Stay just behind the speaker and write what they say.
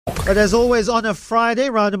But as always on a Friday,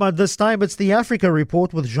 round about this time, it's the Africa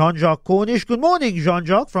Report with Jean-Jacques Cornish. Good morning,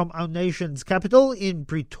 Jean-Jacques, from our nation's capital in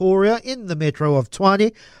Pretoria, in the metro of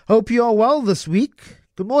Tshwane. Hope you are well this week.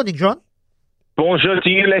 Good morning, John. Bonjour to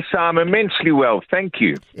you, Lessa. I'm immensely well. Thank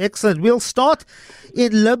you. Excellent. We'll start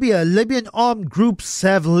in Libya. Libyan armed groups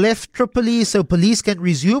have left Tripoli so police can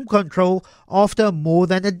resume control after more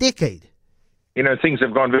than a decade. You know, things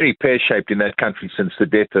have gone very pear-shaped in that country since the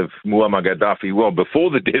death of Muammar Gaddafi. Well, before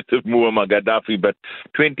the death of Muammar Gaddafi, but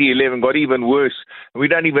 2011 got even worse. We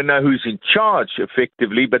don't even know who's in charge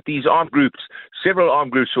effectively, but these armed groups, several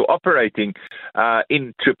armed groups were operating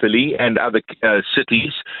in Tripoli and other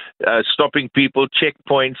cities, stopping people,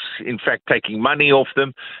 checkpoints, in fact, taking money off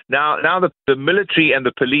them. Now the military and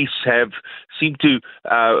the police have seemed to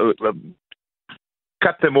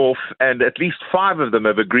cut them off, and at least 5 of them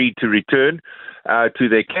have agreed to return to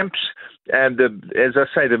their camps. And as I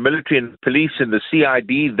say, the military and police and the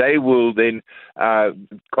CID, they will then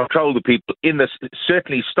control the people in this,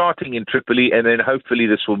 certainly starting in Tripoli, and then hopefully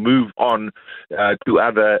this will move on to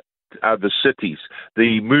other cities.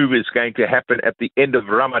 The move is going to happen at the end of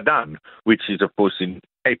Ramadan, which is, of course, in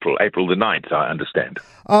April the 9th, I understand.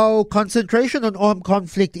 Oh, concentration on armed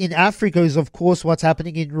conflict in Africa is, of course, what's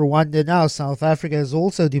happening in Rwanda now. South Africa has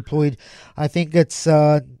also deployed, I think it's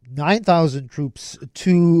 9,000 troops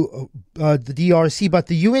to the DRC. But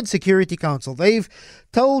the UN Security Council, they've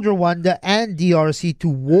told Rwanda and DRC to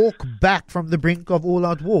walk back from the brink of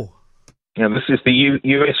all-out war. And this is the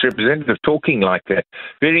U.S. representative talking like that.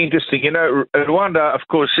 Very interesting. You know, Rwanda, of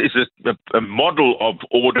course, is a model of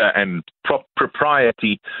order and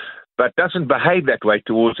propriety, but doesn't behave that way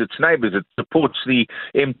towards its neighbors. It supports the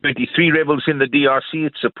M23 rebels in the DRC.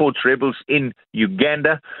 It supports rebels in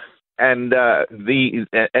Uganda. And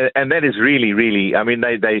that is really, I mean,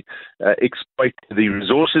 they exploit the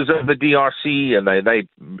resources of the DRC, and they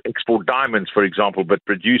export diamonds, for example, but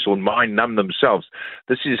produce or mine none themselves.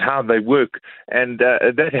 This is how they work, and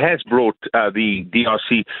that has brought the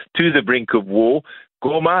DRC to the brink of war.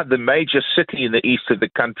 Goma, the major city in the east of the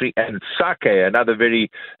country, and Sake, another very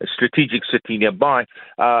strategic city nearby,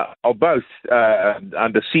 are both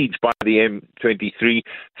under siege by the M23.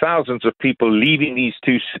 Thousands of people leaving these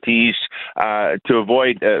two cities to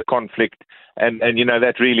avoid conflict. And, you know,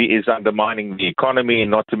 that really is undermining the economy, and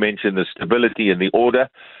not to mention the stability and the order.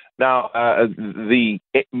 Now, the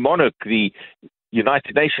monarch, the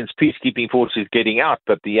United Nations peacekeeping force is getting out,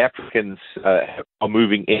 but the Africans are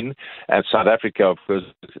moving in, and South Africa, of course,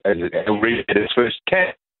 already had its first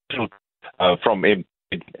casualty from M.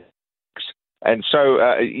 And so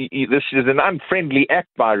this is an unfriendly act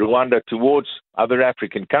by Rwanda towards other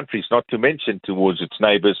African countries, not to mention towards its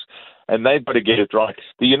neighbors, and they've got to get it right.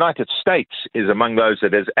 The United States is among those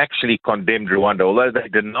that has actually condemned Rwanda. Although they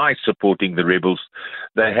deny supporting the rebels,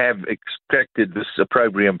 they have extracted this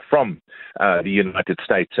opprobrium from the United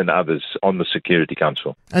States and others on the Security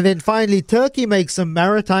Council. And then finally, Turkey makes a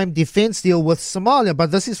maritime defense deal with Somalia,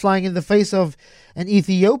 but this is flying in the face of an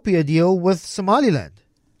Ethiopia deal with Somaliland.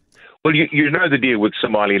 Well, you know the deal with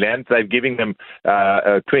Somaliland. They're giving them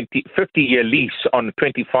a 50-year lease on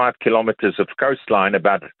 25 kilometers of coastline,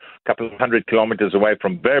 about a couple of 100 kilometers away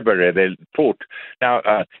from Berbera, their port. Now,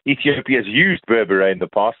 Ethiopia has used Berbera in the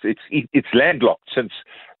past. It's landlocked since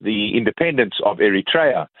the independence of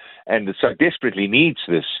Eritrea, and so desperately needs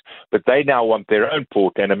this. But they now want their own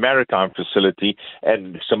port and a maritime facility,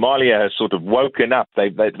 and Somalia has sort of woken up.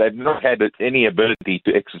 They've not had any ability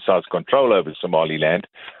to exercise control over Somaliland.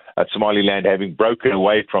 Somaliland having broken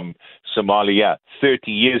away from Somalia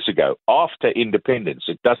 30 years ago after independence.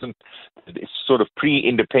 It's sort of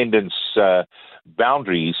pre-independence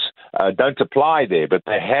boundaries don't apply there, but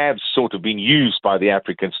they have sort of been used by the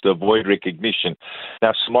Africans to avoid recognition.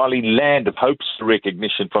 Now, Somaliland hopes for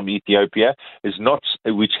recognition from Ethiopia,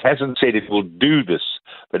 which hasn't said it will do this,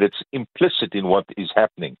 but it's implicit in what is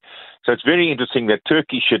happening. So it's very interesting that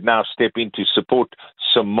Turkey should now step in to support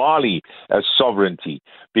Somali sovereignty,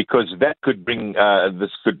 because that could bring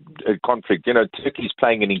conflict. You know, Turkey is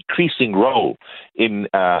playing an increasing role in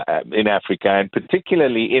Africa, and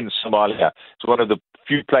particularly in Somalia. It's one of the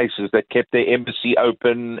few places that kept their embassy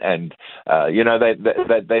open, and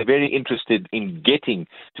they're very interested in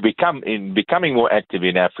becoming more active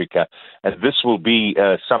in Africa, and this will be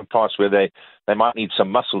some parts where they might need some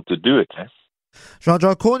muscle to do it.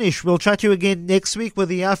 Jean-Jacques Cornish, we'll chat to you again next week with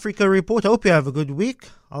the Africa Report. I hope you have a good week.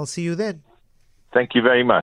 I'll see you then. Thank you very much.